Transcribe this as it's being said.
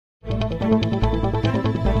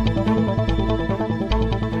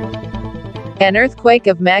An earthquake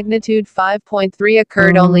of magnitude 5.3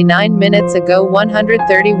 occurred only 9 minutes ago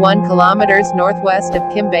 131 kilometers northwest of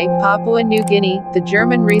Kimbe, Papua New Guinea, the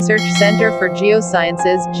German Research Center for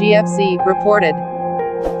Geosciences (GFC) reported.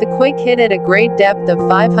 The quake hit at a great depth of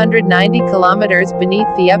 590 kilometers beneath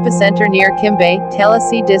the epicenter near Kimbe,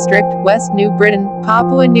 Talasea District, West New Britain,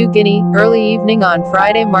 Papua New Guinea, early evening on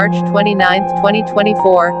Friday, March 29,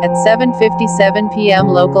 2024, at 7:57 p.m.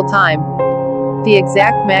 local time. The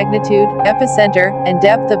exact magnitude, epicenter, and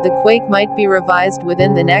depth of the quake might be revised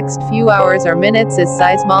within the next few hours or minutes as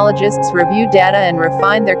seismologists review data and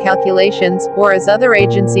refine their calculations, or as other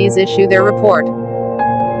agencies issue their report.